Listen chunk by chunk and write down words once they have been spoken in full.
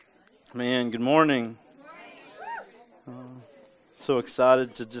Man, good morning. So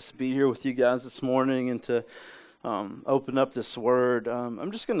excited to just be here with you guys this morning and to open up this word.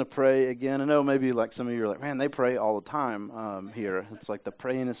 I'm just going to pray again. I know maybe like some of you are like, man, they pray all the time here. It's like the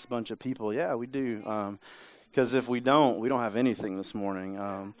prayingest bunch of people. Yeah, we do. Because if we don't have anything this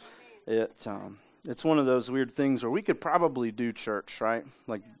morning. It's one of those weird things where we could probably do church, right?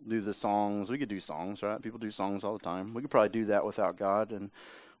 Like do the songs. We could do songs, right? People do songs all the time. We could probably do that without God, and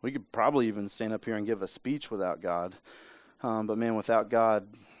we could probably even stand up here and give a speech without God. But man, without God,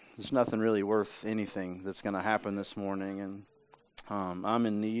 there's nothing really worth anything that's going to happen this morning. And I'm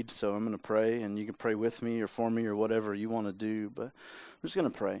in need, so I'm going to pray, and you can pray with me or for me or whatever you want to do. But I'm just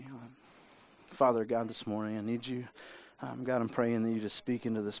going to pray. Father God, this morning I need you. God, I'm praying that you just speak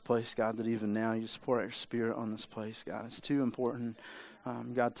into this place, God, that even now you just pour out your spirit on this place, God. It's too important,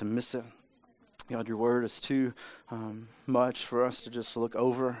 God, to miss it. God, your word is too much for us to just look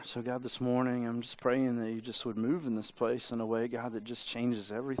over. So, God, this morning, I'm just praying that you just would move in this place in a way, God, that just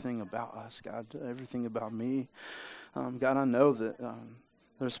changes everything about us, God, everything about me. God, I know that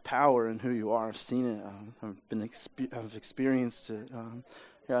there's power in who you are. I've seen it. I've experienced it.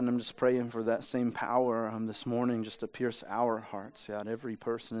 God, and I'm just praying for that same power this morning just to pierce our hearts, God, every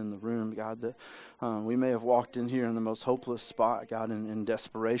person in the room, God, that we may have walked in here in the most hopeless spot, God, in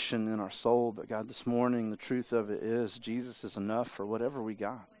desperation in our soul, but God, this morning, the truth of it is Jesus is enough for whatever we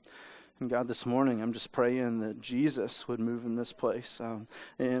got. And God, this morning, I'm just praying that Jesus would move in this place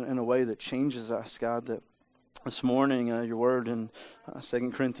in a way that changes us, God, that this morning, your word in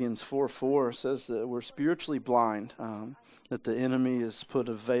 2 Corinthians 4:4 says that we're spiritually blind, that the enemy has put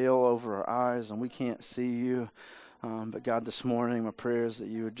a veil over our eyes and we can't see you. But God, this morning, my prayer is that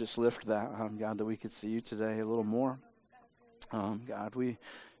you would just lift that, God, that we could see you today a little more. God,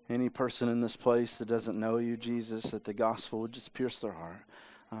 any person in this place that doesn't know you, Jesus, that the gospel would just pierce their heart.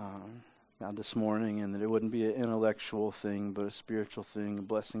 God, this morning, and that it wouldn't be an intellectual thing, but a spiritual thing, a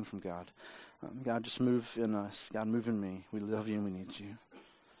blessing from God. God, just move in us. God, move in me. We love you and we need you.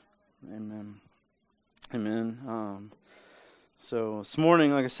 Amen. Amen. So this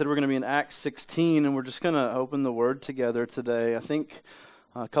morning, like I said, we're going to be in Acts 16, and we're just going to open the Word together today. I think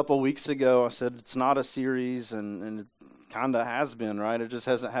a couple weeks ago I said it's not a series, and it kind of has been, right? It just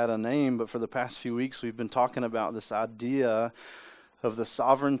hasn't had a name, but for the past few weeks we've been talking about this idea of the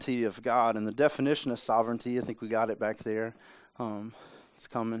sovereignty of God, and the definition of sovereignty. I think we got it back there. It's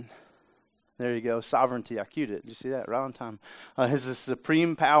coming. There you go, sovereignty. I cued it. Did you see that? Right on time. Is the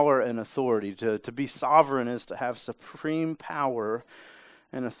supreme power and authority. To be sovereign is to have supreme power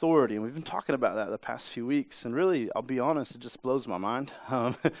and authority. And we've been talking about that the past few weeks. And really, I'll be honest, it just blows my mind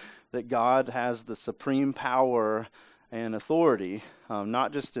that God has the supreme power and authority,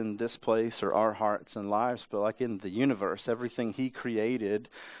 not just in this place or our hearts and lives, but like in the universe. Everything he created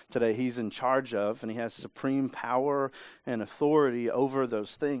today, he's in charge of, and he has supreme power and authority over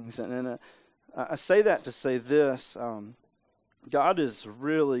those things. And I say that to say this, God is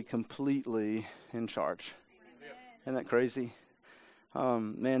really completely in charge. Isn't that crazy?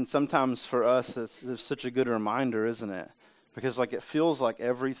 Man, sometimes for us, it's such a good reminder, isn't it? Because like it feels like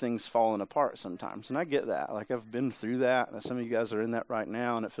everything's falling apart sometimes, and I get that. Like I've been through that. Some of you guys are in that right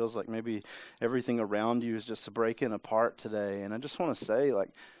now, and it feels like maybe everything around you is just breaking apart today. And I just want to say, like,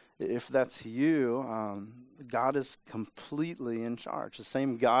 if that's you, God is completely in charge. The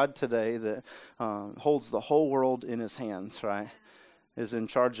same God today that holds the whole world in his hands, right, is in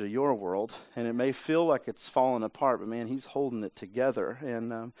charge of your world. And it may feel like it's falling apart, but man, he's holding it together.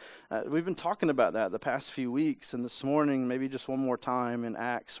 And we've been talking about that the past few weeks. And this morning, maybe just one more time in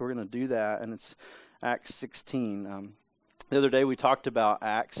Acts, we're going to do that. And it's Acts 16. The other day we talked about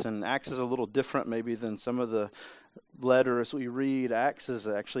Acts, and Acts is a little different maybe than some of the letters we read. Acts is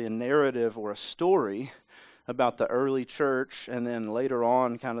actually a narrative or a story about the early church, and then later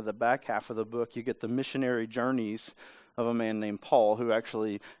on, kind of the back half of the book, you get the missionary journeys of a man named Paul, who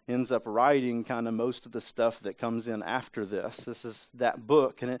actually ends up writing kind of most of the stuff that comes in after this. This is that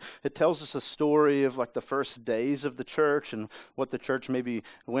book, and it tells us a story of like the first days of the church and what the church maybe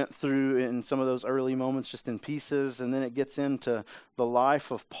went through in some of those early moments just in pieces, and then it gets into the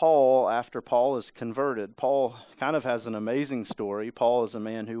life of Paul after Paul is converted. Paul kind of has an amazing story. Paul is a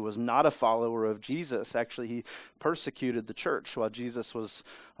man who was not a follower of Jesus. Actually, he persecuted the church while Jesus was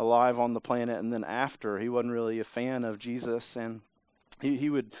alive on the planet, and then after, he wasn't really a fan of Jesus, and he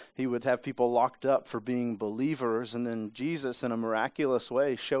would have people locked up for being believers. And then Jesus, in a miraculous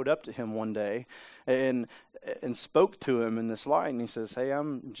way, showed up to him one day and spoke to him in this light, and he says, "Hey,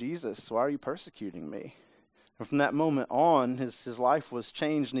 I'm Jesus. Why are you persecuting me?" And from that moment on, his life was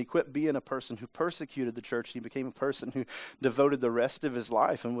changed, and he quit being a person who persecuted the church. He became a person who devoted the rest of his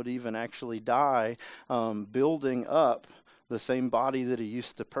life and would even actually die building up the same body that he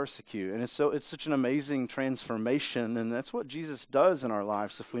used to persecute. And it's such an amazing transformation, and that's what Jesus does in our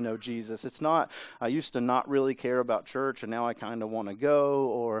lives if we know Jesus. It's not, I used to not really care about church, and now I kind of want to go,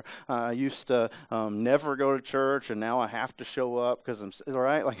 or I used to never go to church, and now I have to show up because I'm,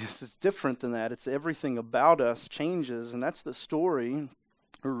 right? Like, it's different than that. It's everything about us changes, and that's the story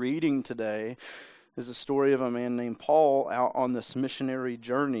we're reading today. Is a story of a man named Paul out on this missionary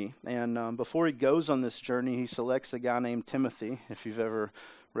journey. And before he goes on this journey, he selects a guy named Timothy. If you've ever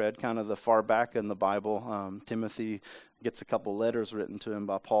read kind of the far back in the Bible, Timothy gets a couple letters written to him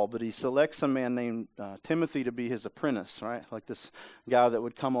by Paul. But he selects a man named Timothy to be his apprentice, right? Like this guy that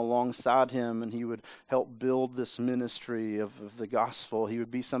would come alongside him and he would help build this ministry of the gospel. He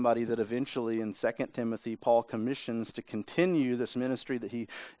would be somebody that eventually in 2 Timothy, Paul commissions to continue this ministry that he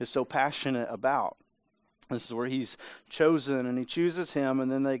is so passionate about. This is where he's chosen, and he chooses him, and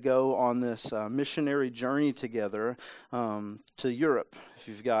then they go on this missionary journey together to Europe. If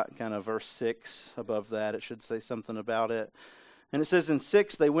you've got kind of verse 6 above that, it should say something about it. And it says in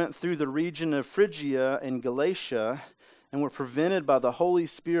 6, they went through the region of Phrygia and Galatia and were prevented by the Holy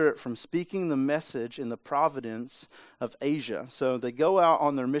Spirit from speaking the message in the province of Asia. So they go out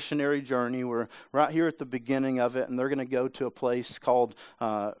on their missionary journey. We're right here at the beginning of it, and they're going to go to a place called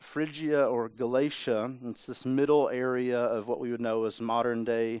Phrygia or Galatia. It's this middle area of what we would know as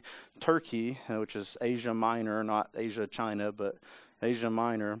modern-day Turkey, which is Asia Minor, not Asia China, but Asia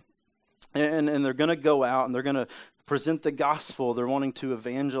Minor. And they're going to go out, and they're going to present the gospel. They're wanting to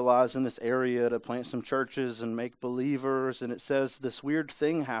evangelize in this area, to plant some churches and make believers. And it says this weird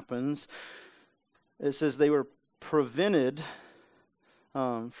thing happens. It says they were prevented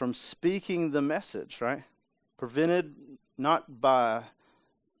from speaking the message, right? Prevented not by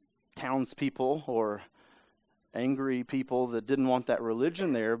townspeople or angry people that didn't want that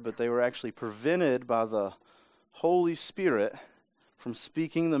religion there, but they were actually prevented by the Holy Spirit from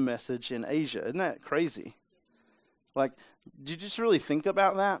speaking the message in Asia. Isn't that crazy? Like, do you just really think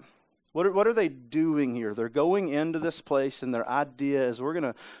about that? What are they doing here? They're going into this place, and their idea is we're going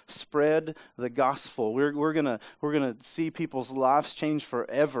to spread the gospel. We're going to see people's lives change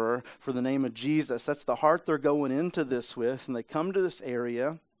forever for the name of Jesus. That's the heart they're going into this with, and they come to this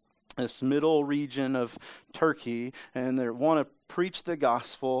area, this middle region of Turkey, and they want to preach the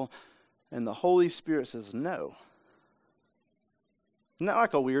gospel, and the Holy Spirit says no. Isn't that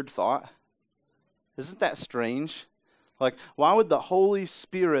like a weird thought? Isn't that strange? Like, why would the Holy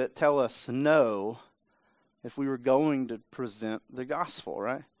Spirit tell us no if we were going to present the gospel,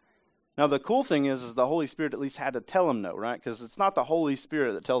 right? Now, the cool thing is the Holy Spirit at least had to tell him no, right? Because it's not the Holy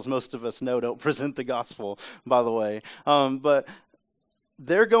Spirit that tells most of us no, don't present the gospel, by the way. But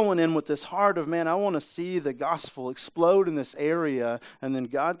they're going in with this heart of, man, I want to see the gospel explode in this area. And then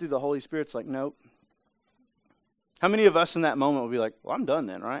God, through the Holy Spirit's like, nope. How many of us in that moment would be like, well, I'm done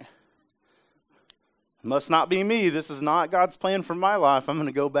then, right? Must not be me. This is not God's plan for my life. I'm going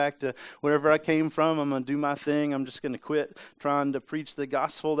to go back to wherever I came from. I'm going to do my thing. I'm just going to quit trying to preach the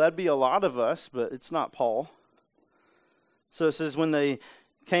gospel. That'd be a lot of us, but it's not Paul. So it says when they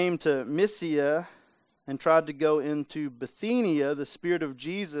came to Mysia and tried to go into Bithynia, the Spirit of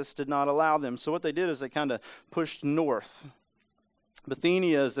Jesus did not allow them. So what they did is they kind of pushed north.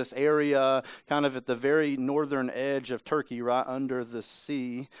 Bithynia is this area kind of at the very northern edge of Turkey, right under the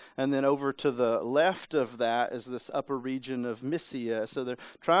sea. And then over to the left of that is this upper region of Mysia. So they're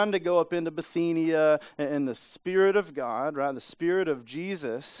trying to go up into Bithynia, and the Spirit of God, right, the Spirit of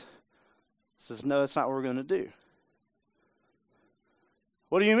Jesus says, no, that's not what we're going to do.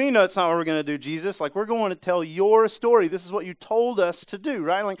 What do you mean, no, it's not what we're going to do, Jesus? Like, we're going to tell your story. This is what you told us to do,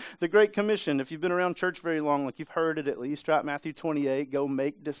 right? Like, the Great Commission, if you've been around church very long, like, you've heard it at least, right? Matthew 28, go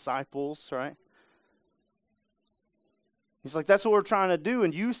make disciples, right? He's like, that's what we're trying to do,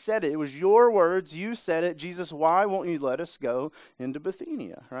 and you said it. It was your words. You said it. Jesus, why won't you let us go into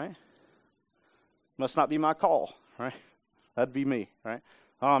Bithynia, right? Must not be my call, right? That'd be me, right?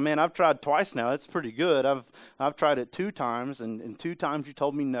 Oh, man, I've tried twice now. It's pretty good. I've tried it 2 times, and 2 times you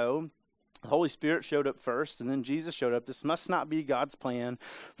told me no. The Holy Spirit showed up first, and then Jesus showed up. This must not be God's plan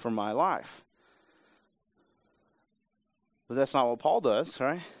for my life. But that's not what Paul does,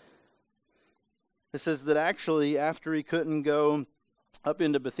 right? It says that actually after he couldn't go up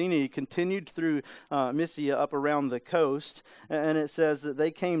into Bithynia. He continued through Mysia up around the coast, and it says that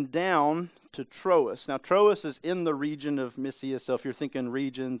they came down to Troas. Now, Troas is in the region of Mysia, so if you're thinking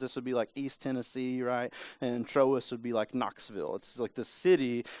regions, this would be like East Tennessee, right? And Troas would be like Knoxville. It's like the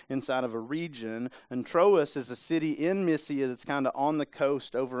city inside of a region, and Troas is a city in Mysia that's kind of on the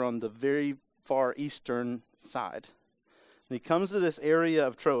coast over on the very far eastern side. And he comes to this area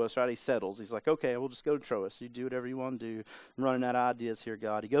of Troas, right? He settles. He's like, okay, we'll just go to Troas. You do whatever you want to do. I'm running out of ideas here,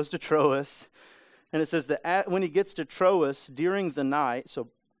 God. He goes to Troas, and it says that when he gets to Troas during the night, so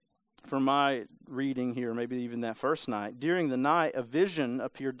from my reading here, maybe even that first night, during the night, a vision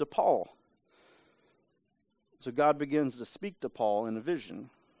appeared to Paul. So God begins to speak to Paul in a vision.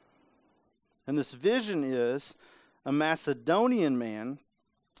 And this vision is a Macedonian man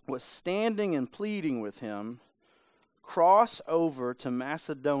was standing and pleading with him, cross over to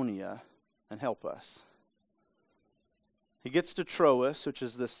Macedonia and help us. He gets to Troas, which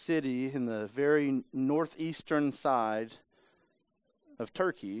is the city in the very northeastern side of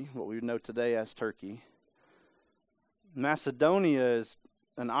Turkey, what we would know today as Turkey. Macedonia is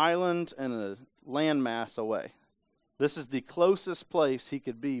an island and a landmass away. This is the closest place he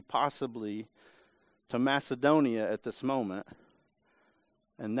could be possibly to Macedonia at this moment.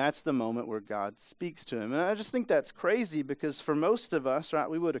 And that's the moment where God speaks to him. And I just think that's crazy because for most of us, right,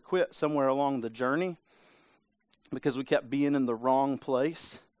 we would have quit somewhere along the journey because we kept being in the wrong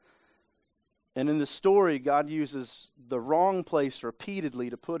place. And in the story, God uses the wrong place repeatedly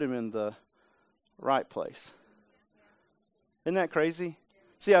to put him in the right place. Isn't that crazy?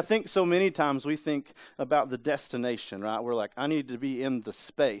 See, I think so many times we think about the destination, right? We're like, I need to be in the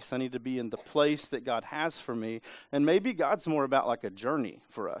space. I need to be in the place that God has for me. And maybe God's more about like a journey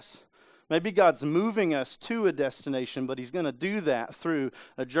for us. Maybe God's moving us to a destination, but he's going to do that through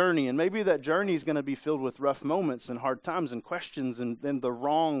a journey. And maybe that journey is going to be filled with rough moments and hard times and questions and the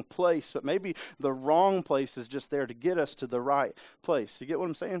wrong place. But maybe the wrong place is just there to get us to the right place. You get what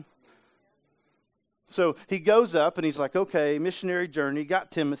I'm saying? So he goes up and he's like, okay, missionary journey,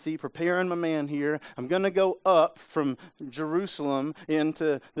 got Timothy, preparing my man here. I'm going to go up from Jerusalem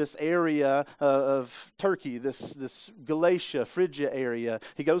into this area of Turkey, this Galatia, Phrygia area.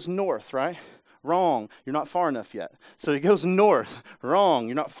 He goes north, right? Wrong, you're not far enough yet. So he goes north. Wrong,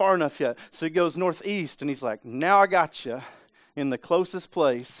 you're not far enough yet. So he goes northeast and he's like, now I got you in the closest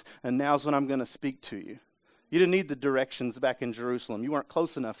place, and now's when I'm going to speak to you. You didn't need the directions back in Jerusalem. You weren't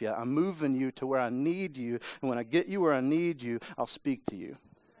close enough yet. I'm moving you to where I need you. And when I get you where I need you, I'll speak to you.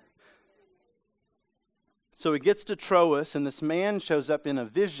 So he gets to Troas, and this man shows up in a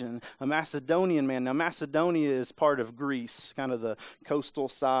vision, a Macedonian man. Now, Macedonia is part of Greece, kind of the coastal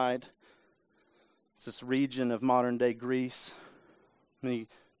side. It's this region of modern-day Greece. And the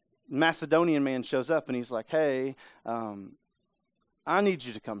Macedonian man shows up, and he's like, hey, I need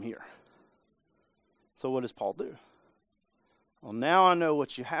you to come here. So what does Paul do? Well, now I know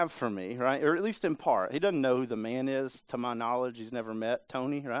what you have for me, right? Or at least in part. He doesn't know who the man is, to my knowledge. He's never met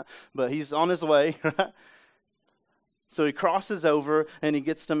Tony, right? But he's on his way, right? So he crosses over and he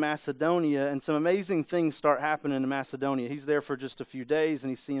gets to Macedonia, and some amazing things start happening in Macedonia. He's there for just a few days and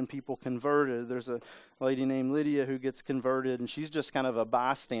he's seeing people converted. There's a lady named Lydia who gets converted, and she's just kind of a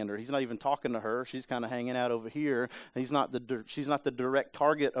bystander. He's not even talking to her. She's kind of hanging out over here. She's not the direct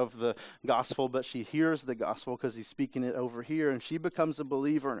target of the gospel, but she hears the gospel because he's speaking it over here, and she becomes a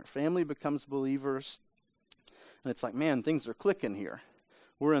believer and her family becomes believers. And it's like, man, things are clicking here.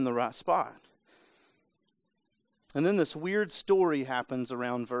 We're in the right spot. And then this weird story happens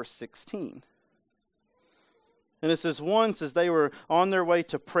around verse 16. And it says, once as they were on their way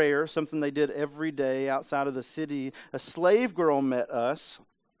to prayer, something they did every day outside of the city, a slave girl met us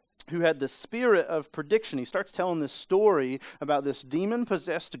who had the spirit of prediction. He starts telling this story about this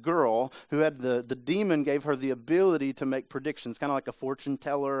demon-possessed girl who had the demon gave her the ability to make predictions, kind of like a fortune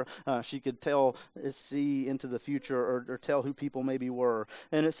teller. She could see into the future or tell who people maybe were.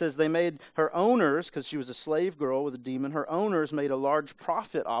 And it says they made her owners, because she was a slave girl with a demon, her owners made a large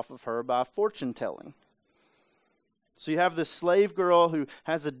profit off of her by fortune telling. So you have this slave girl who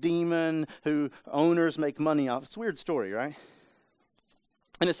has a demon who owners make money off. It's a weird story, right?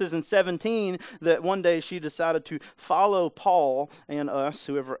 And it says in 17 that one day she decided to follow Paul and us,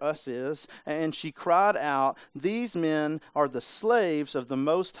 whoever us is, and she cried out, "These men are the slaves of the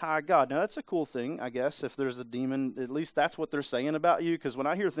Most High God." Now that's a cool thing, I guess, if there's a demon. At least that's what they're saying about you, because when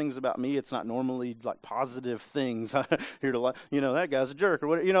I hear things about me, it's not normally like positive things. I hear that guy's a jerk, or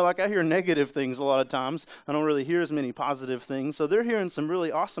whatever. Like I hear negative things a lot of times. I don't really hear as many positive things. So they're hearing some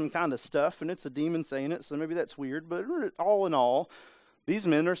really awesome kind of stuff, and it's a demon saying it, so maybe that's weird. But all in all, these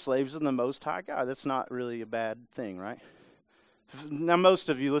men are slaves of the Most High God. That's not really a bad thing, right? Now, most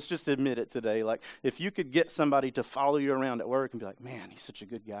of you, let's just admit it today. Like, if you could get somebody to follow you around at work and be like, man, he's such a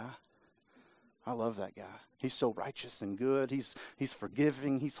good guy. I love that guy. He's so righteous and good. He's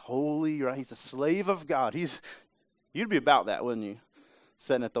forgiving. He's holy, right? He's a slave of God. You'd be about that, wouldn't you?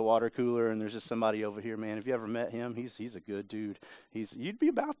 Sitting at the water cooler and there's just somebody over here, man. Have you ever met him? He's a good dude. You'd be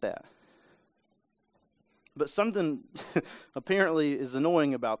about that. But something apparently is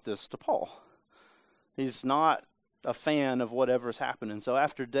annoying about this to Paul. He's not a fan of whatever's happening. So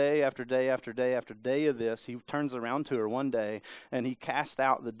after day after day after day after day of this, he turns around to her one day and he casts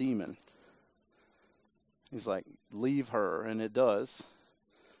out the demon. He's like, leave her, and it does,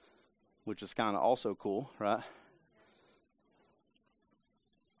 which is kind of also cool, right?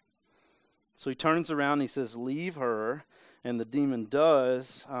 So he turns around and he says, leave her, and the demon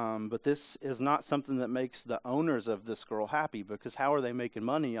does, but this is not something that makes the owners of this girl happy, because how are they making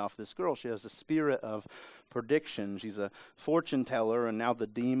money off this girl? She has a spirit of prediction. She's a fortune teller, and now the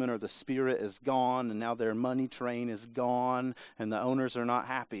demon or the spirit is gone, and now their money train is gone, and the owners are not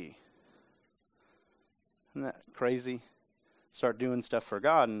happy. Isn't that crazy? Start doing stuff for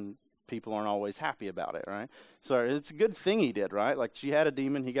God, and people aren't always happy about it, right? So it's a good thing he did, right? Like, she had a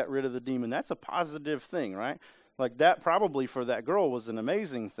demon, he got rid of the demon. That's a positive thing, right? Like, that probably for that girl was an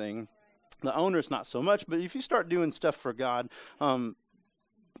amazing thing. The owner's not so much, but if you start doing stuff for God,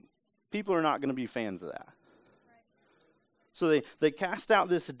 people are not going to be fans of that. So they cast out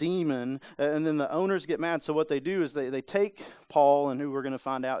this demon, and then the owners get mad. So what they do is they take Paul, and who we're going to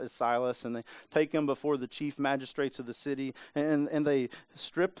find out is Silas, and they take him before the chief magistrates of the city, and they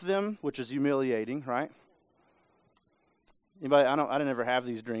strip them, which is humiliating, right? Anybody? I didn't ever have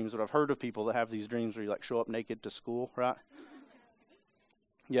these dreams, but I've heard of people that have these dreams where you like show up naked to school, right?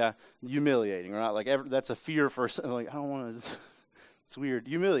 Yeah, humiliating, right? Like that's a fear for like I don't want to. It's weird,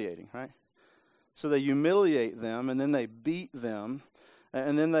 humiliating, right? So they humiliate them, and then they beat them,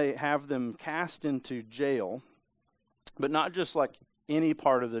 and then they have them cast into jail, but not just like any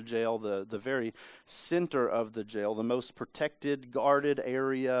part of the jail, the very center of the jail, the most protected, guarded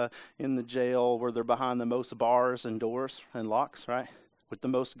area in the jail where they're behind the most bars and doors and locks, right? With the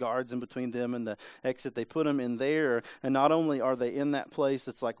most guards in between them and the exit. They put them in there, and not only are they in that place,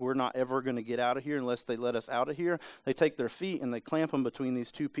 it's like we're not ever going to get out of here unless they let us out of here. They take their feet and they clamp them between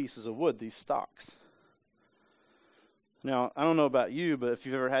these two pieces of wood, these stocks. Now, I don't know about you, but if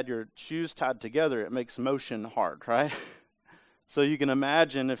you've ever had your shoes tied together, it makes motion hard, right? So you can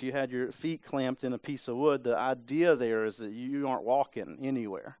imagine if you had your feet clamped in a piece of wood, the idea there is that you aren't walking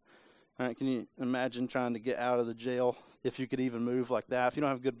anywhere. All right, can you imagine trying to get out of the jail if you could even move like that? If you don't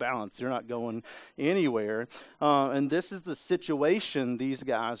have good balance, you're not going anywhere. And this is the situation these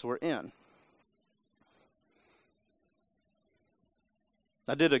guys were in.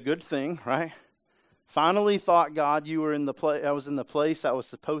 I did a good thing, right? Finally thought, God, you were in the place. I was in the place I was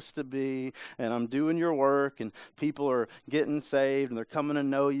supposed to be, and I'm doing your work, and people are getting saved, and they're coming to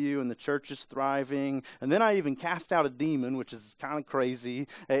know you, and the church is thriving. And then I even cast out a demon, which is kind of crazy.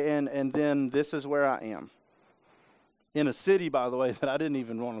 And then this is where I am. In a city, by the way, that I didn't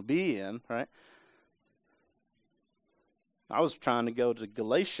even want to be in, right? I was trying to go to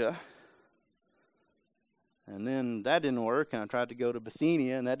Galatia. And then that didn't work, and I tried to go to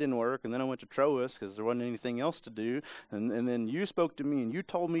Bithynia, and that didn't work. And then I went to Troas because there wasn't anything else to do. And then you spoke to me, and you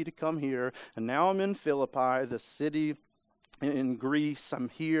told me to come here. And now I'm in Philippi, the city in Greece. I'm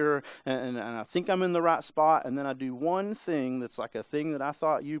here, and I think I'm in the right spot. And then I do one thing that's like a thing that I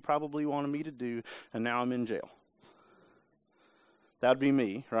thought you probably wanted me to do, and now I'm in jail. That'd be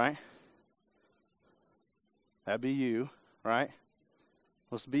me, right? That'd be you, right?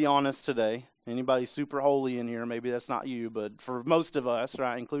 Let's be honest today. Anybody super holy in here, maybe that's not you, but for most of us,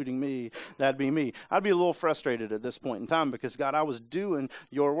 right, including me, that'd be me. I'd be a little frustrated at this point in time because, God, I was doing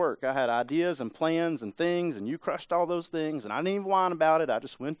your work. I had ideas and plans and things, and you crushed all those things, and I didn't even whine about it. I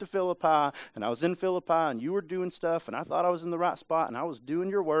just went to Philippi, and I was in Philippi, and you were doing stuff, and I thought I was in the right spot, and I was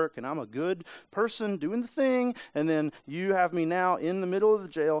doing your work, and I'm a good person doing the thing, and then you have me now in the middle of the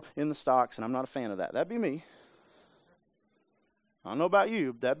jail in the stocks, and I'm not a fan of that. That'd be me. I don't know about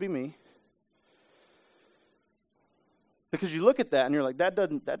you, but that'd be me. Because you look at that and you're like,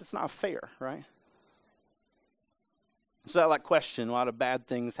 that's not fair, right? It's that like question, why do bad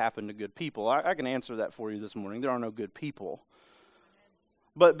things happen to good people? I can answer that for you this morning. There are no good people.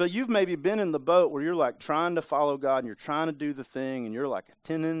 But you've maybe been in the boat where you're like trying to follow God and you're trying to do the thing and you're like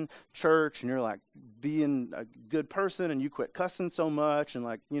attending church and you're like being a good person and you quit cussing so much and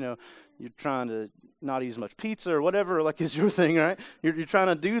like, you're trying to not eat as much pizza or whatever like is your thing, right? You're trying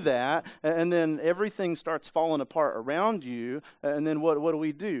to do that and then everything starts falling apart around you and then what do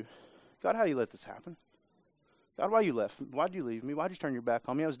we do? God, how do you let this happen? God, why you left? Why'd you leave me? Why'd you turn your back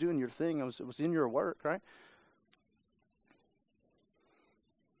on me? I was doing your thing. It was in your work, right?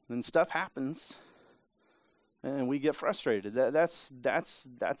 Then stuff happens, and we get frustrated. That's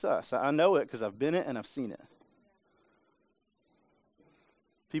us. I know it because I've been it and I've seen it.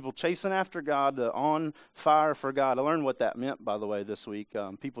 People chasing after God, on fire for God. I learned what that meant, by the way, this week.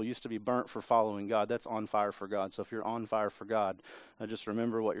 People used to be burnt for following God. That's on fire for God. So if you're on fire for God, just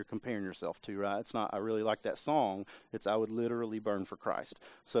remember what you're comparing yourself to, right? It's not, I really like that song. It's, I would literally burn for Christ.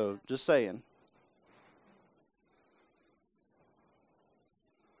 So just saying.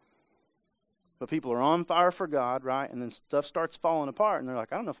 But people are on fire for God, right? And then stuff starts falling apart, and they're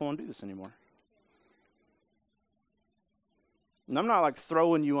like, I don't know if I want to do this anymore. And I'm not like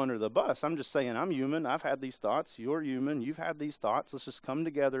throwing you under the bus. I'm just saying I'm human. I've had these thoughts. You're human. You've had these thoughts. Let's just come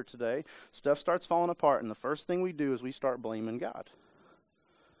together today. Stuff starts falling apart, and the first thing we do is we start blaming God.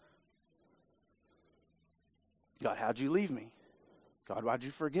 God, how'd you leave me? God, why'd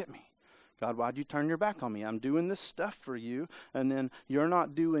you forget me? God, why'd you turn your back on me? I'm doing this stuff for you, and then you're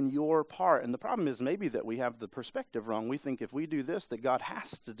not doing your part. And the problem is maybe that we have the perspective wrong. We think if we do this, that God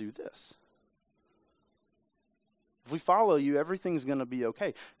has to do this. If we follow you, everything's going to be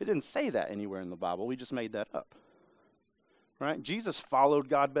okay. It didn't say that anywhere in the Bible. We just made that up. Right? Jesus followed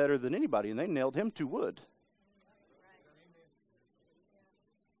God better than anybody, and they nailed him to wood.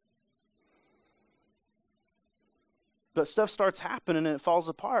 But stuff starts happening, and it falls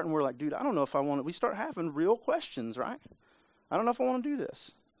apart, and we're like, dude, I don't know if I want to. We start having real questions, right? I don't know if I want to do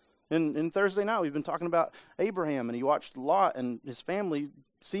this. In Thursday night, we've been talking about Abraham, and he watched Lot and his family,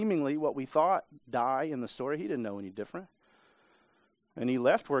 seemingly what we thought, die in the story. He didn't know any different. And he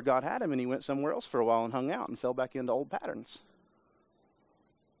left where God had him, and he went somewhere else for a while and hung out and fell back into old patterns.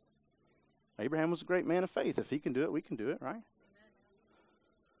 Abraham was a great man of faith. If he can do it, we can do it, right?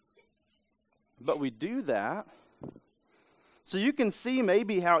 But we do that. So you can see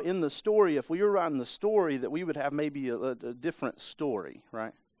maybe how in the story, if we were writing the story, that we would have maybe a different story,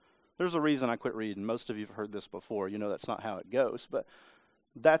 right? There's a reason I quit reading. Most of you have heard this before. You know that's not how it goes. But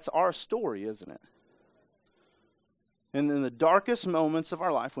that's our story, isn't it? And in the darkest moments of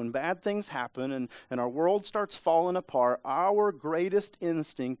our life, when bad things happen and our world starts falling apart, our greatest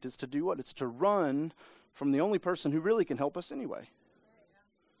instinct is to do what? It's to run from the only person who really can help us anyway.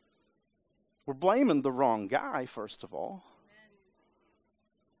 We're blaming the wrong guy, first of all.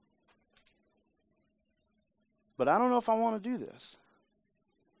 But I don't know if I want to do this.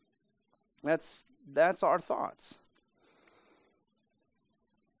 That's our thoughts.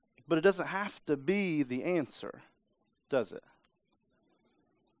 But it doesn't have to be the answer, does it?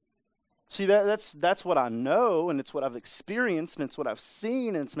 See, that's what I know, and it's what I've experienced, and it's what I've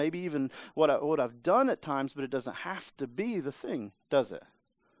seen, and it's maybe even what I've done at times, but it doesn't have to be the thing, does it?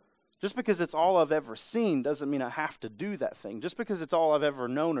 Just because it's all I've ever seen doesn't mean I have to do that thing. Just because it's all I've ever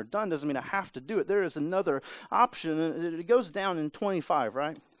known or done doesn't mean I have to do it. There is another option, and it goes down in 25,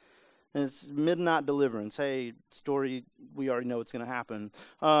 right? And it's midnight deliverance. Hey, story, we already know what's going to happen.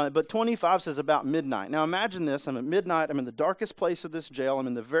 But 25 says about midnight. Now imagine this. I'm at midnight. I'm in the darkest place of this jail. I'm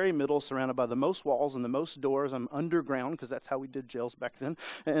in the very middle, surrounded by the most walls and the most doors. I'm underground because that's how we did jails back then.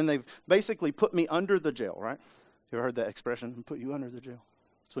 And they've basically put me under the jail, right? You ever heard that expression? Put you under the jail.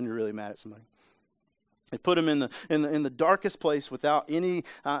 It's when you're really mad at somebody. They put them in the darkest place without any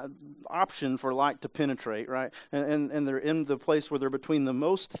option for light to penetrate, right? And they're in the place where they're between the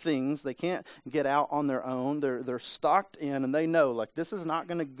most things. They can't get out on their own. They're stocked in, and they know, like, this is not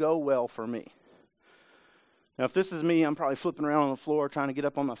going to go well for me. Now, if this is me, I'm probably flipping around on the floor, trying to get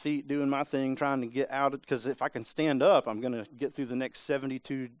up on my feet, doing my thing, trying to get out, because if I can stand up, I'm going to get through the next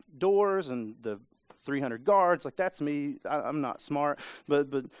 72 doors and the 300 guards. Like, that's me. I'm not smart, but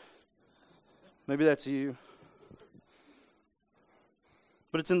maybe that's you.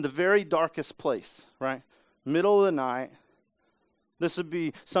 But it's in the very darkest place, right? Middle of the night. This would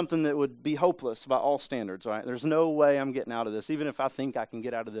be something that would be hopeless by all standards, right? There's no way I'm getting out of this. Even if I think I can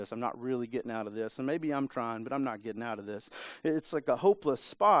get out of this, I'm not really getting out of this. And maybe I'm trying, but I'm not getting out of this. It's like a hopeless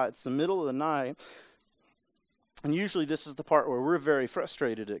spot. It's the middle of the night. And usually this is the part where we're very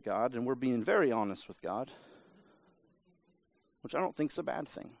frustrated at God and we're being very honest with God, which I don't think is a bad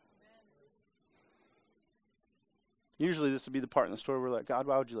thing. Usually this would be the part in the story where we're like, God,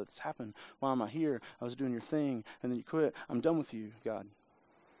 why would you let this happen? Why am I here? I was doing your thing, and then you quit. I'm done with you, God.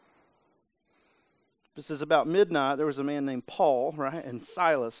 This is about midnight. There was a man named Paul, right, and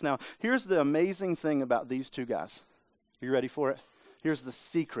Silas. Now, here's the amazing thing about these two guys. Are you ready for it? Here's the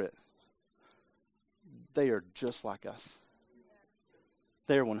secret. They are just like us.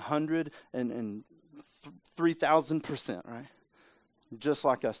 They are 103,000%, right? just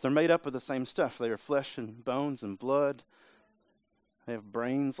like us. They're made up of the same stuff. They are flesh and bones and blood. They have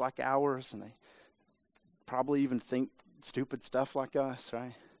brains like ours, and they probably even think stupid stuff like us,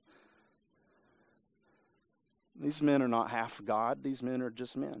 right? These men are not half God. These men are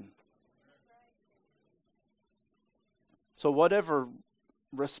just men. So whatever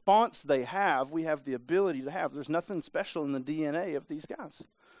response they have, we have the ability to have. There's nothing special in the DNA of these guys.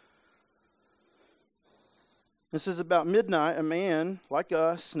 This is about midnight. A man like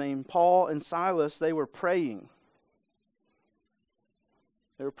us named Paul and Silas, they were praying.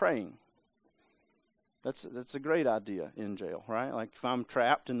 They were praying. That's a great idea in jail, right? Like if I'm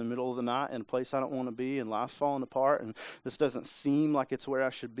trapped in the middle of the night in a place I don't want to be and life's falling apart and this doesn't seem like it's where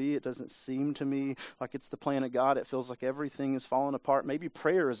I should be. It doesn't seem to me like it's the plan of God. It feels like everything is falling apart. Maybe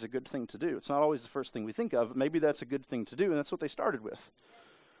prayer is a good thing to do. It's not always the first thing we think of, but maybe that's a good thing to do, and that's what they started with.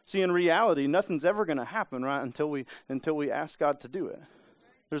 See, in reality, nothing's ever going to happen, right, until we ask God to do it.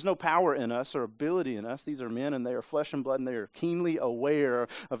 There's no power in us or ability in us. These are men, and they are flesh and blood, and they are keenly aware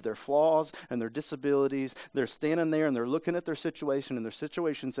of their flaws and their disabilities. They're standing there, and they're looking at their situation, and their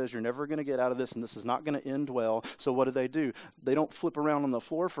situation says, you're never going to get out of this, and this is not going to end well. So what do? They don't flip around on the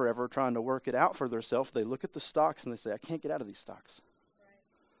floor forever trying to work it out for themselves. They look at the stocks, and they say, I can't get out of these stocks.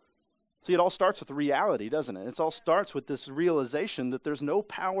 See, it all starts with reality, doesn't it? It all starts with this realization that there's no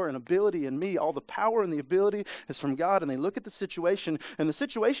power and ability in me. All the power and the ability is from God. And they look at the situation, and the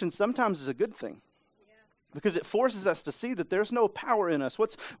situation sometimes is a good thing. Because it forces us to see that there's no power in us.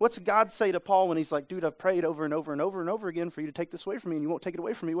 What's God say to Paul when he's like, dude, I've prayed over and over and over and over again for you to take this away from me, and you won't take it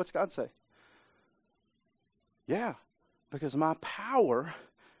away from me. What's God say? Yeah, because my power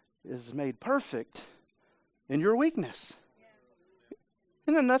is made perfect in your weakness.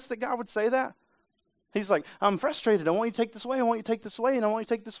 Isn't it nuts that God would say that? He's like, I'm frustrated. I want you to take this away. I want you to take this away. And I want you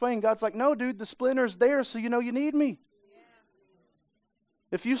to take this away. And God's like, no, dude, the splinter's there so you know you need me. Yeah.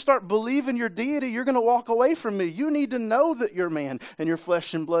 If you start believing your deity, you're going to walk away from me. You need to know that you're man and your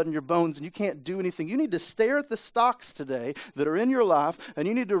flesh and blood and your bones and you can't do anything. You need to stare at the stocks today that are in your life, and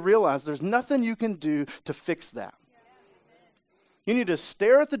you need to realize there's nothing you can do to fix that. You need to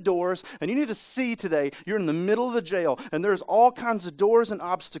stare at the doors, and you need to see today you're in the middle of the jail, and there's all kinds of doors and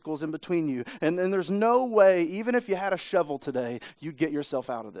obstacles in between you. And there's no way, even if you had a shovel today, you'd get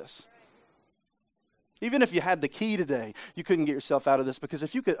yourself out of this. Even if you had the key today, you couldn't get yourself out of this, because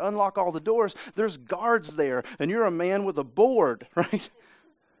if you could unlock all the doors, there's guards there, and you're a man with a board, right?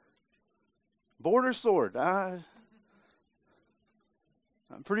 Board or sword? I'm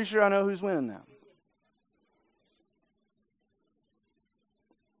pretty sure I know who's winning that.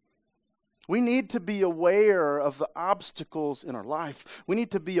 We need to be aware of the obstacles in our life. We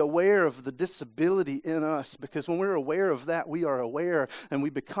need to be aware of the disability in us, because when we're aware of that, we are aware and we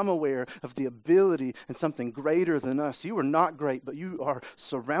become aware of the ability in something greater than us. You are not great, but you are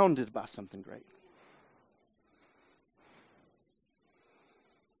surrounded by something great.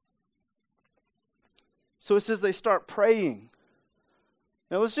 So it says they start praying.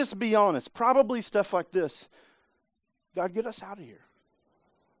 Now let's just be honest. Probably stuff like this. God, get us out of here.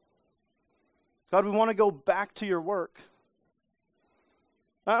 God, we want to go back to your work.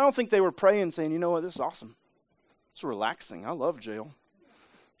 I don't think they were praying saying, you know what, this is awesome. It's relaxing. I love jail.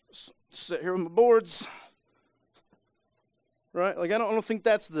 Sit here with my boards. Right? Like, I don't think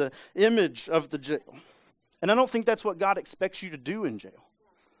that's the image of the jail. And I don't think that's what God expects you to do in jail.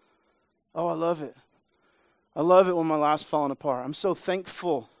 Oh, I love it. I love it when my life's falling apart. I'm so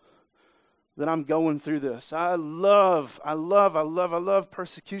thankful that I'm going through this. I love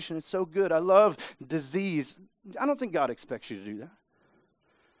persecution. It's so good. I love disease. I don't think God expects you to do that.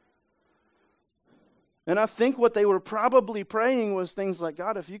 And I think what they were probably praying was things like,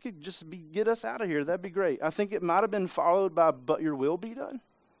 God, if you could just get us out of here, that'd be great. I think it might have been followed by, but your will be done.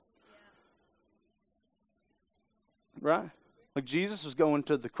 Yeah. Right? Like Jesus was going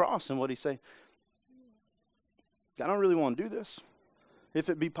to the cross, and what'd he say? I don't really want to do this. If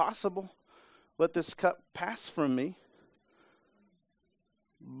it be possible, let this cup pass from me.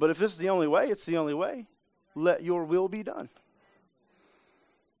 But if this is the only way, it's the only way. Let your will be done.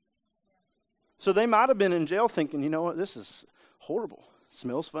 So they might have been in jail thinking, you know what, this is horrible. It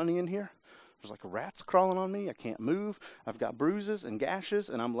smells funny in here. There's like rats crawling on me. I can't move. I've got bruises and gashes,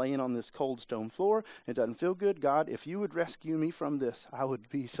 and I'm laying on this cold stone floor. It doesn't feel good. God, if you would rescue me from this, I would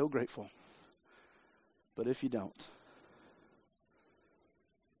be so grateful. But if you don't,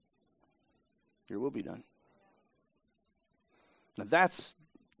 your will be done. Now that's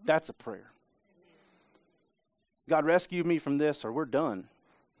a prayer. God, rescue me from this, or we're done.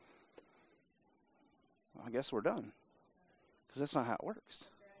 Well, I guess we're done, because that's not how it works.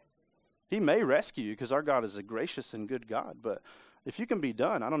 He may rescue you, because our God is a gracious and good God, but If you can be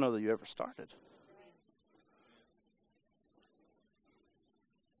done, I don't know that you ever started.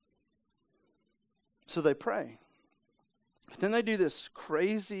 So they pray. But then they do this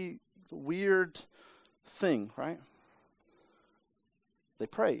crazy, weird thing, right? They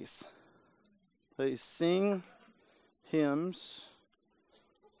praise. They sing hymns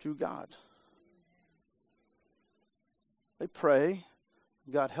to God. They pray,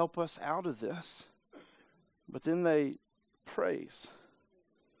 God, help us out of this. But then they praise.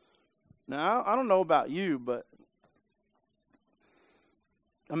 Now, I don't know about you, but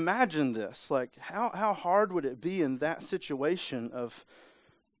imagine this. Like, how hard would it be in that situation of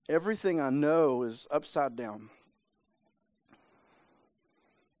everything I know is upside down?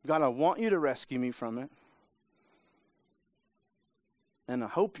 God, I want you to rescue me from it. And I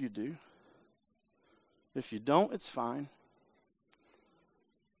hope you do. If you don't, it's fine.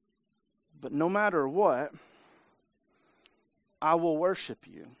 But no matter what, I will worship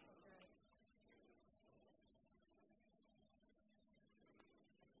you.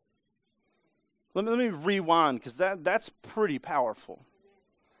 Let me rewind, because that's pretty powerful.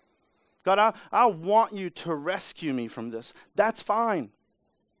 God, I want you to rescue me from this. That's fine.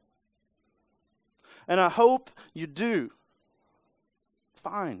 And I hope you do.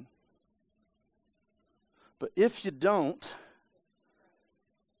 Fine. But if you don't,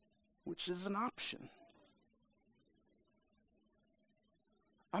 which is an option,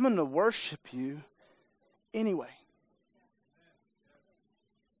 I'm going to worship you anyway.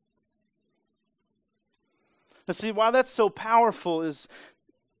 Now, see, why that's so powerful is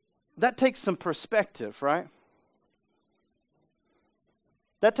that takes some perspective, right?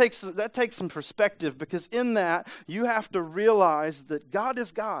 That takes some perspective, because in that, you have to realize that God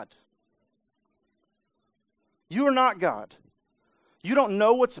is God. You are not God. You don't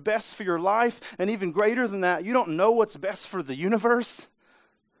know what's best for your life, and even greater than that, you don't know what's best for the universe.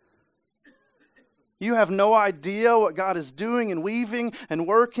 You have no idea what God is doing and weaving and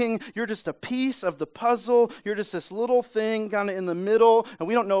working. You're just a piece of the puzzle. You're just this little thing kind of in the middle, and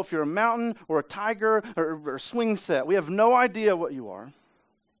we don't know if you're a mountain or a tiger or a swing set. We have no idea what you are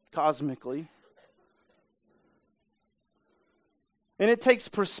cosmically. And it takes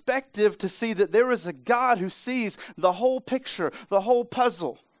perspective to see that there is a God who sees the whole picture, the whole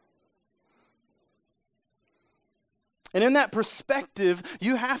puzzle. And in that perspective,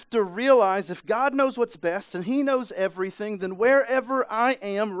 you have to realize if God knows what's best and He knows everything, then wherever I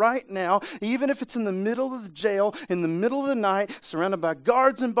am right now, even if it's in the middle of the jail, in the middle of the night, surrounded by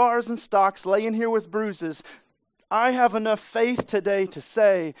guards and bars and stocks, laying here with bruises, I have enough faith today to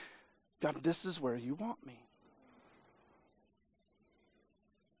say, God, this is where you want me.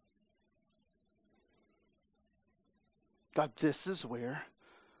 God, this is where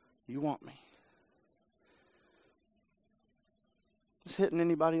you want me. Is it hitting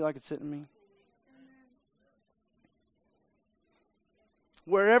anybody like it's hitting me?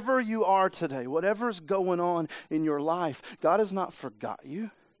 Wherever you are today, whatever's going on in your life, God has not forgot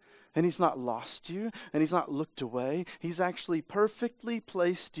you. And He's not lost you, and He's not looked away. He's actually perfectly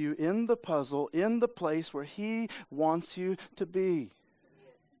placed you in the puzzle, in the place where He wants you to be.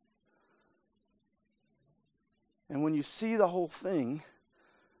 And when you see the whole thing,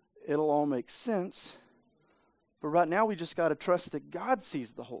 it'll all make sense. But right now we just got to trust that God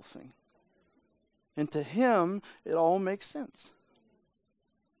sees the whole thing. And to Him, it all makes sense.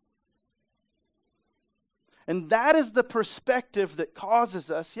 And that is the perspective that causes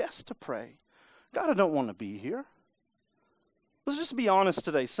us, yes, to pray. God, I don't want to be here. Let's just be honest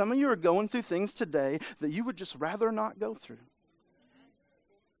today. Some of you are going through things today that you would just rather not go through.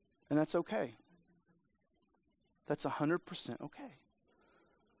 And that's okay. That's 100% okay.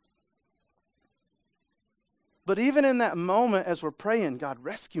 But even in that moment as we're praying, God,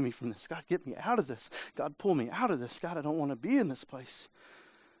 rescue me from this. God, get me out of this. God, pull me out of this. God, I don't want to be in this place.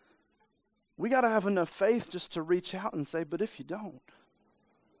 We got to have enough faith just to reach out and say, but if you don't,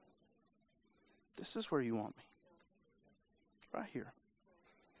 this is where you want me. Right here.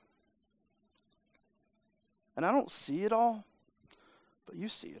 And I don't see it all, but you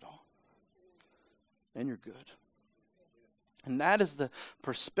see it all. And you're good. And that is the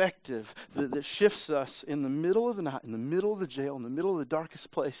perspective that shifts us in the middle of the night, in the middle of the jail, in the middle of the darkest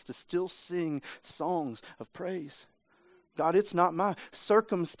place, to still sing songs of praise. God, it's not my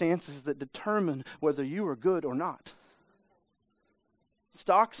circumstances that determine whether you are good or not.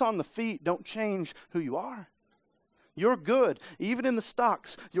 Stocks on the feet don't change who you are. You're good. Even in the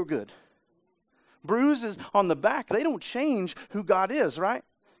stocks, you're good. Bruises on the back, they don't change who God is, right?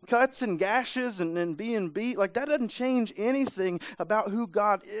 Cuts and gashes and being beat, like that doesn't change anything about who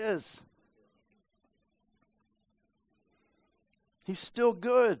God is. He's still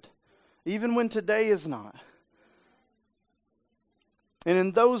good, even when today is not. And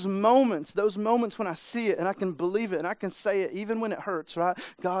in those moments when I see it and I can believe it and I can say it even when it hurts, right?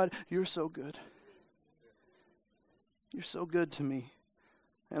 God, you're so good. You're so good to me.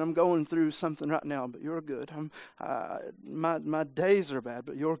 And I'm going through something right now, but you're good. My days are bad,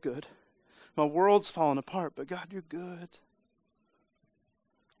 but you're good. My world's falling apart, but God, you're good.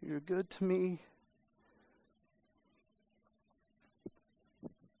 You're good to me.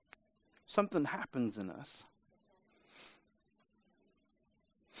 Something happens in us.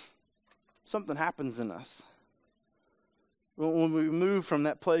 Something happens in us. When we move from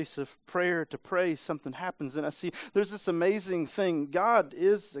that place of prayer to praise, something happens in us. See, there's this amazing thing. God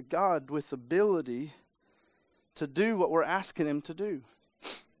is a God with ability to do what we're asking him to do.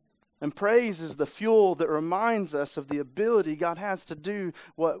 And praise is the fuel that reminds us of the ability God has to do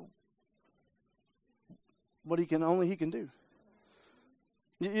what only he can do.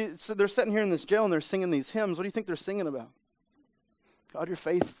 So they're sitting here in this jail and they're singing these hymns. What do you think they're singing about? God, you're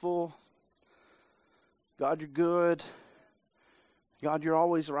faithful. God, you're good. God, you're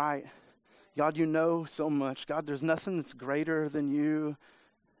always right. God, you know so much. God, there's nothing that's greater than you.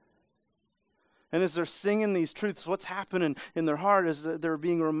 And as they're singing these truths, what's happening in their heart is that they're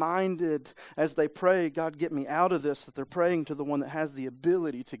being reminded as they pray, God, get me out of this, that they're praying to the one that has the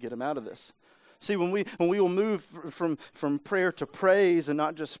ability to get them out of this. See, when we will move from prayer to praise and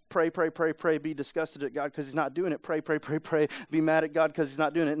not just pray, be disgusted at God because he's not doing it, pray, be mad at God because he's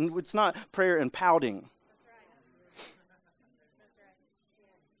not doing it. And it's not prayer and pouting.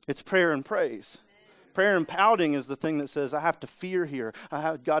 It's prayer and praise. Prayer and pouting is the thing that says, I have to fear here.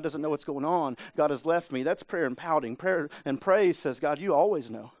 God doesn't know what's going on. God has left me. That's prayer and pouting. Prayer and praise says, God, you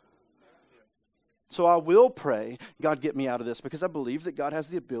always know. So I will pray, God, get me out of this, because I believe that God has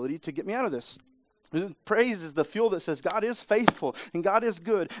the ability to get me out of this. Praise is the fuel that says God is faithful and God is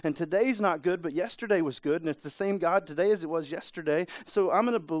good. And today's not good, but yesterday was good. And it's the same God today as it was yesterday. So I'm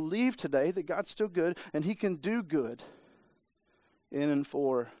going to believe today that God's still good and he can do good in and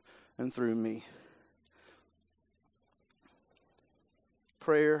for and through me.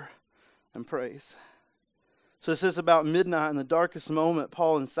 Prayer and praise. So it says about midnight in the darkest moment,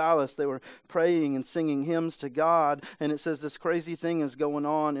 Paul and Silas, they were praying and singing hymns to God. And it says this crazy thing is going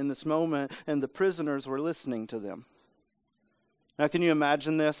on in this moment, and the prisoners were listening to them. Now, can you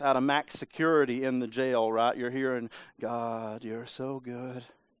imagine this? Out of max security in the jail, right? You're hearing, God, you're so good.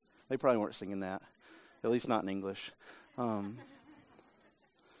 They probably weren't singing that, at least not in English.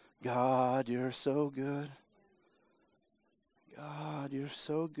 God, you're so good. God, you're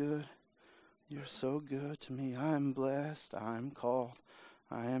so good. You're so good to me. I am blessed. I am called.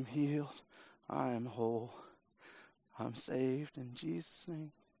 I am healed. I am whole. I'm saved in Jesus'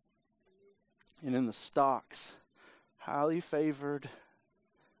 name. And in the stocks, highly favored,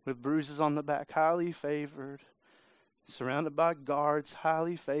 with bruises on the back, highly favored, surrounded by guards,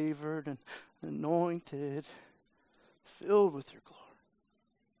 highly favored and anointed, filled with your glory.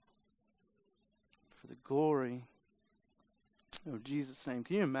 For the glory of Jesus' name.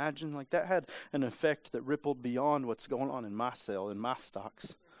 Can you imagine? Like, that had an effect that rippled beyond what's going on in my cell, in my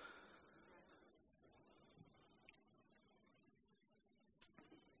stocks.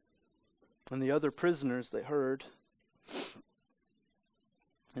 And the other prisoners, they heard.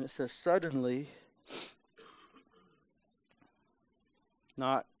 And it says, suddenly,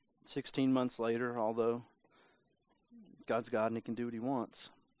 not 16 months later, although God's God and he can do what he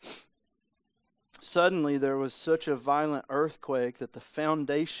wants. Suddenly, there was such a violent earthquake that the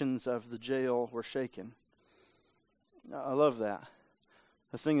foundations of the jail were shaken. I love that.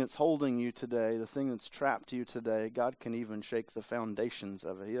 The thing that's holding you today, the thing that's trapped you today, God can even shake the foundations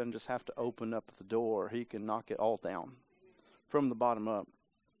of it. He doesn't just have to open up the door. He can knock it all down from the bottom up.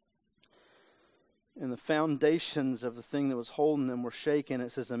 And the foundations of the thing that was holding them were shaken.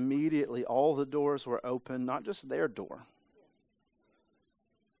 It says immediately all the doors were open, not just their door.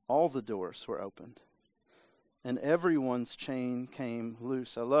 All the doors were opened. And everyone's chain came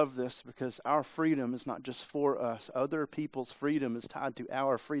loose. I love this because our freedom is not just for us. Other people's freedom is tied to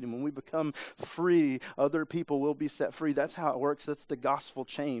our freedom. When we become free, other people will be set free. That's how it works. That's the gospel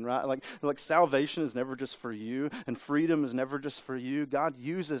chain, right? Like salvation is never just for you, and freedom is never just for you. God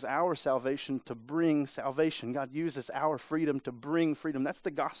uses our salvation to bring salvation. God uses our freedom to bring freedom. That's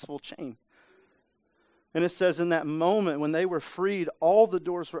the gospel chain. And it says in that moment when they were freed, all the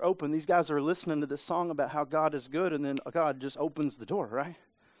doors were open. These guys are listening to this song about how God is good, and then God just opens the door, right?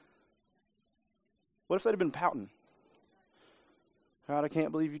 What if they'd have been pouting? God, I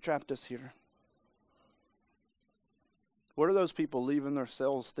can't believe you trapped us here. What are those people leaving their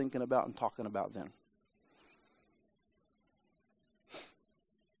cells thinking about and talking about then?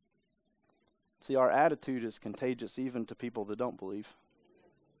 See, our attitude is contagious even to people that don't believe.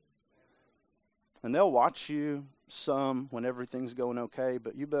 And they'll watch you some when everything's going okay,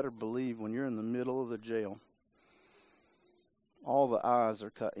 but you better believe when you're in the middle of the jail, all the eyes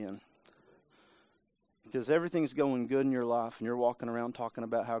are cut in. Because everything's going good in your life and you're walking around talking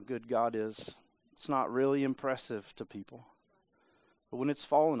about how good God is. It's not really impressive to people. But when it's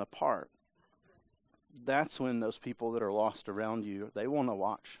falling apart, that's when those people that are lost around you, they want to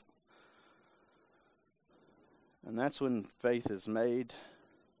watch. And that's when faith is made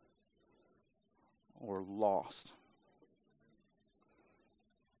or lost.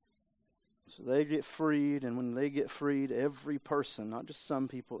 So they get freed, and when they get freed, every person, not just some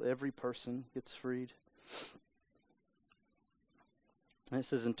people, every person gets freed. And it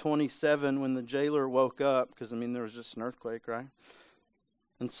says in 27, when the jailer woke up, because there was just an earthquake, right?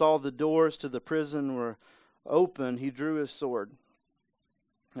 And saw the doors to the prison were open, he drew his sword.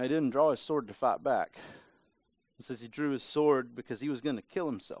 Now, he didn't draw his sword to fight back. It says he drew his sword because he was going to kill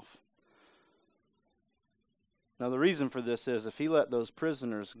himself. Now, the reason for this is if he let those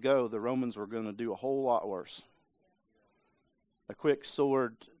prisoners go, the Romans were going to do a whole lot worse. A quick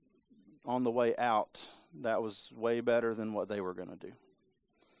sword on the way out, that was way better than what they were going to do.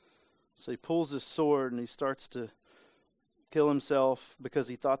 So he pulls his sword and he starts to kill himself because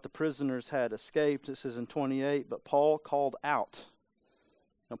he thought the prisoners had escaped. It says in 28, but Paul called out.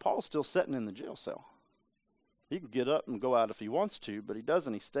 Now, Paul's still sitting in the jail cell. He can get up and go out if he wants to, but he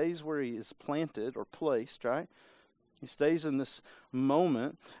doesn't. He stays where he is planted or placed, right? He stays in this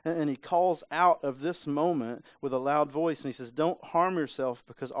moment, and he calls out of this moment with a loud voice, and he says, don't harm yourself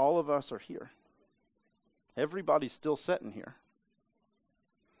because all of us are here. Everybody's still sitting here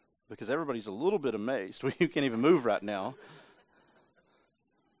because everybody's a little bit amazed. You can't even move right now.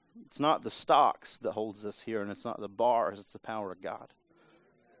 It's not the stocks that holds us here, and it's not the bars. It's the power of God.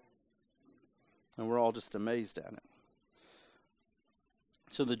 And we're all just amazed at it.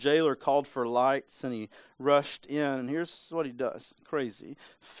 So the jailer called for lights, and he rushed in. And here's what he does. Crazy.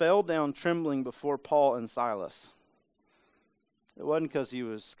 Fell down trembling before Paul and Silas. It wasn't because he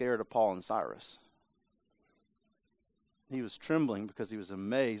was scared of Paul and Silas. He was trembling because he was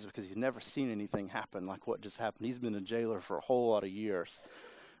amazed because he's never seen anything happen like what just happened. He's been a jailer for a whole lot of years.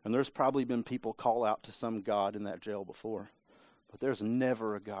 And there's probably been people call out to some God in that jail before. But there's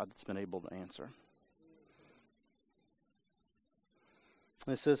never a God that's been able to answer.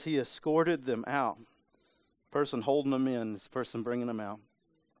 It says he escorted them out. Person holding them in, this person bringing them out.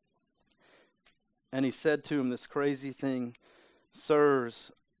 And he said to him this crazy thing,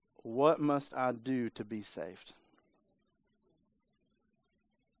 sirs, what must I do to be saved?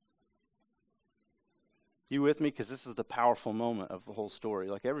 You with me? Because this is the powerful moment of the whole story.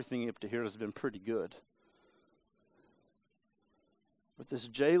 Like everything up to here has been pretty good. But this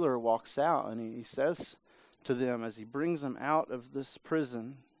jailer walks out and he says to them as he brings them out of this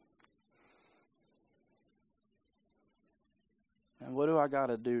prison, and what do I got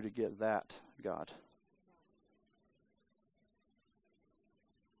to do to get that, God?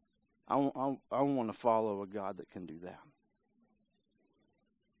 I want to follow a God that can do that.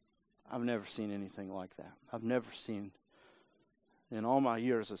 I've never seen anything like that. I've never seen, in all my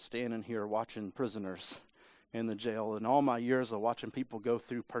years of standing here watching prisoners in the jail, in all my years of watching people go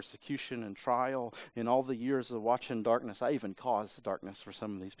through persecution and trial, in all the years of watching darkness, I even caused darkness for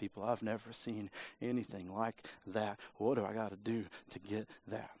some of these people. I've never seen anything like that. What do I got to do to get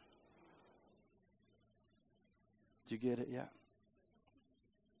that? Did you get it yet?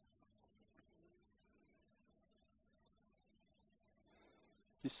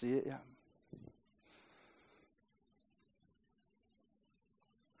 You see it yet?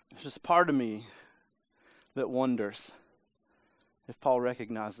 There's just part of me that wonders if Paul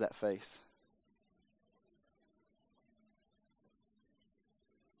recognized that face.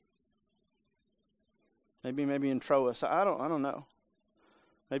 Maybe in Troas. I don't know.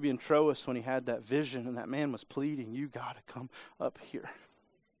 Maybe in Troas when he had that vision and that man was pleading, you got to come up here.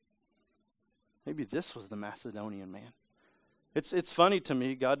 Maybe this was the Macedonian man. It's funny to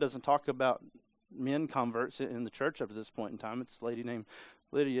me, God doesn't talk about men converts in the church up to this point in time. It's a lady named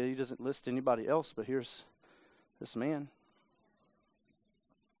Lydia. He doesn't list anybody else, but here's this man.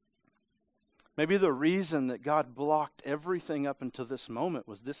 Maybe the reason that God blocked everything up until this moment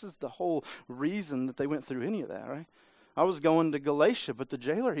was this is the whole reason that they went through any of that, right? I was going to Galatia, but the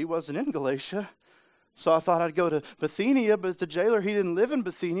jailer, he wasn't in Galatia. So I thought I'd go to Bithynia, but the jailer, he didn't live in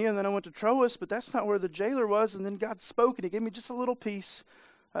Bithynia. And then I went to Troas, but that's not where the jailer was. And then God spoke, and he gave me just a little piece.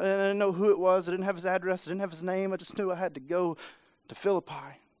 I didn't know who it was. I didn't have his address. I didn't have his name. I just knew I had to go to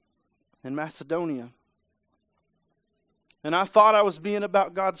Philippi in Macedonia. And I thought I was being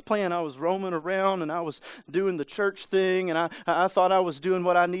about God's plan. I was roaming around and I was doing the church thing, and I thought I was doing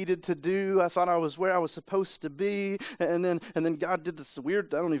what I needed to do. I thought I was where I was supposed to be. And then God did this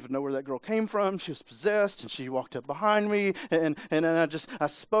weird, I don't even know where that girl came from. She was possessed and she walked up behind me, and I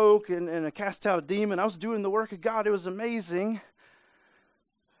spoke and I cast out a demon. I was doing the work of God. It was amazing.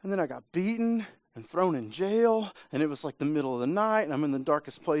 And then I got beaten and thrown in jail, and it was like the middle of the night, and I'm in the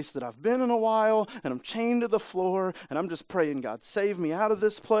darkest place that I've been in a while, and I'm chained to the floor, and I'm just praying, God, save me out of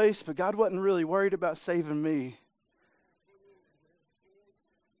this place. But God wasn't really worried about saving me.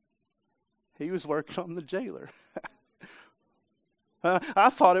 He was working on the jailer. I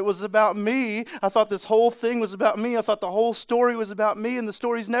thought it was about me. I thought this whole thing was about me. I thought the whole story was about me, and the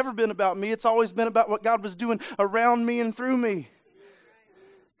story's never been about me. It's always been about what God was doing around me and through me.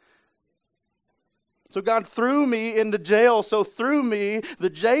 So God threw me into jail, so through me, the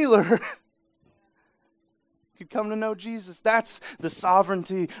jailer could come to know Jesus. That's the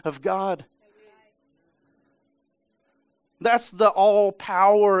sovereignty of God. That's the all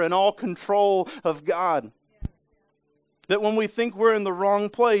power and all control of God. That when we think we're in the wrong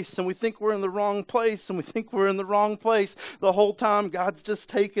place, and we think we're in the wrong place, and we think we're in the wrong place, the whole time God's just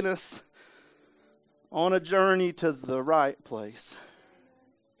taking us on a journey to the right place.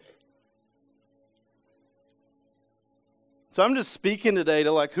 So I'm just speaking today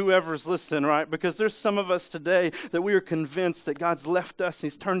to like whoever's listening, right? Because there's some of us today that we are convinced that God's left us and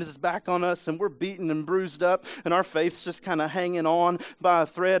He's turned His back on us, and we're beaten and bruised up, and our faith's just kind of hanging on by a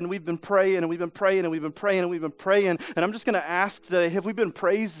thread, and we've been praying and we've been praying and we've been praying and we've been praying. And I'm just going to ask today, have we been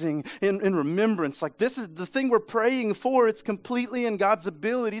praising in remembrance? Like, this is the thing we're praying for. It's completely in God's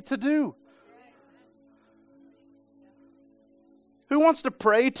ability to do. Who wants to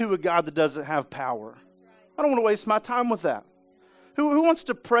pray to a God that doesn't have power? I don't want to waste my time with that. Who wants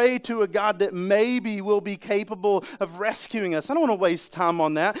to pray to a God that maybe will be capable of rescuing us? I don't want to waste time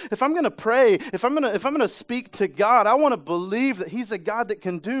on that. If I'm going to pray, if I'm going to speak to God, I want to believe that He's a God that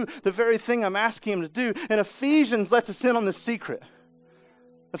can do the very thing I'm asking Him to do. And Ephesians lets us in on the secret.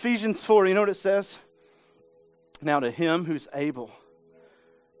 Ephesians 4, you know what it says? Now to Him who's able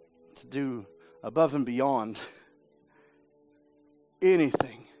to do above and beyond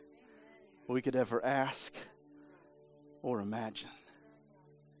anything we could ever ask or imagine.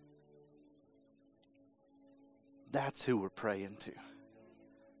 That's who we're praying to.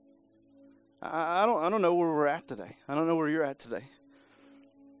 I don't know where we're at today. I don't know where you're at today.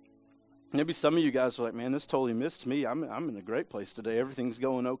 Maybe some of you guys are like, man, this totally missed me. I'm in a great place today. Everything's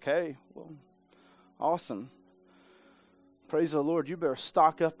going okay. Well, awesome. Praise the Lord. You better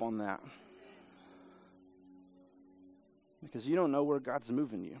stock up on that. Because you don't know where God's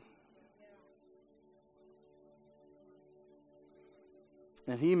moving you.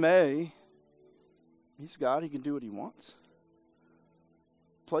 And He's God, He can do what He wants.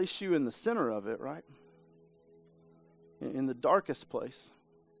 Place you in the center of it, right? In the darkest place.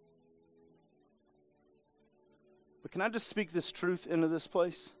 But can I just speak this truth into this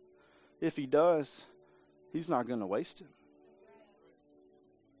place? If He does, He's not going to waste it.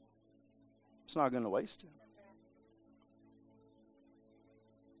 It's not going to waste it.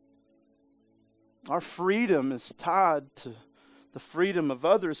 Our freedom is tied to the freedom of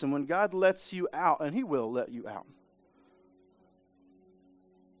others, and when God lets you out, and He will let you out,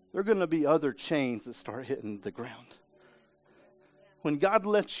 there are going to be other chains that start hitting the ground. When God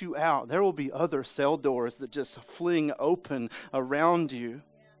lets you out, there will be other cell doors that just fling open around you.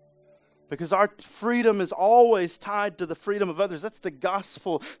 Because our freedom is always tied to the freedom of others. That's the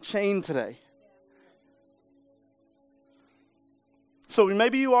gospel chain today. So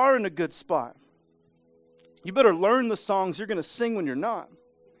maybe you are in a good spot. You better learn the songs you're going to sing when you're not.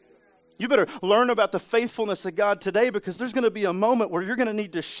 You better learn about the faithfulness of God today, because there's going to be a moment where you're going to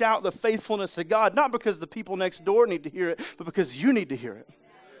need to shout the faithfulness of God, not because the people next door need to hear it, but because you need to hear it.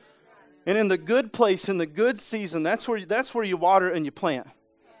 And in the good place, in the good season, that's where you water and you plant.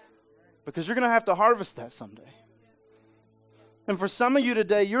 Because you're going to have to harvest that someday. And for some of you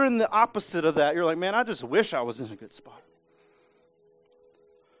today, you're in the opposite of that. You're like, man, I just wish I was in a good spot.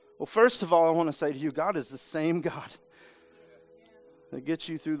 Well, first of all, I want to say to you, God is the same God that gets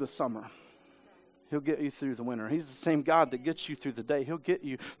you through the summer. He'll get you through the winter. He's the same God that gets you through the day. He'll get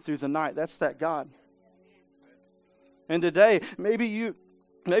you through the night. That's that God. And today, maybe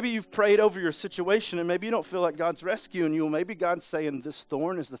you've prayed over your situation, and maybe you don't feel like God's rescuing you. Maybe God's saying this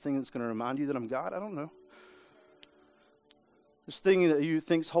thorn is the thing that's going to remind you that I'm God. I don't know. This thing that you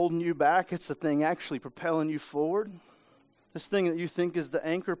think's holding you back, it's the thing actually propelling you forward. This thing that you think is the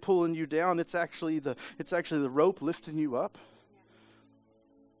anchor pulling you down, it's actually the rope lifting you up.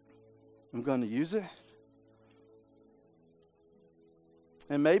 I'm going to use it.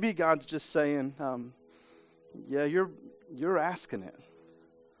 And maybe God's just saying, yeah, you're asking it,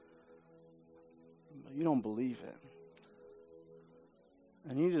 but you don't believe it.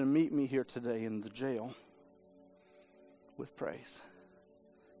 And you need to meet me here today in the jail with praise.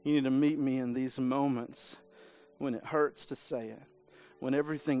 You need to meet me in these moments when it hurts to say it, when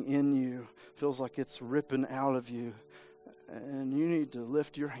everything in you feels like it's ripping out of you, and you need to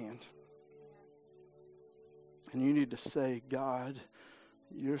lift your hand. And you need to say, God,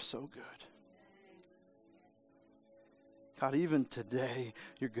 you're so good. God, even today,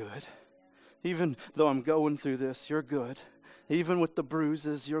 you're good. Even though I'm going through this, you're good. Even with the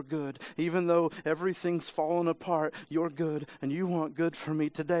bruises, you're good. Even though everything's fallen apart, you're good. And you want good for me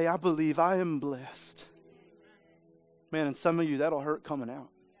today. I believe I am blessed. Man, and some of you, that'll hurt coming out.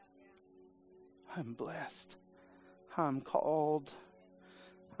 I'm blessed. I'm called.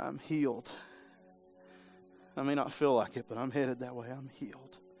 I'm healed. I may not feel like it, but I'm headed that way. I'm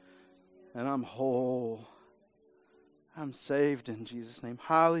healed. And I'm whole. I'm saved in Jesus' name.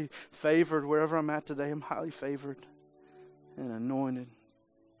 Highly favored wherever I'm at today. I'm highly favored and anointed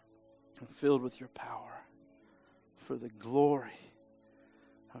and filled with your power for the glory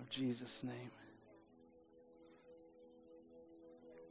of Jesus' name.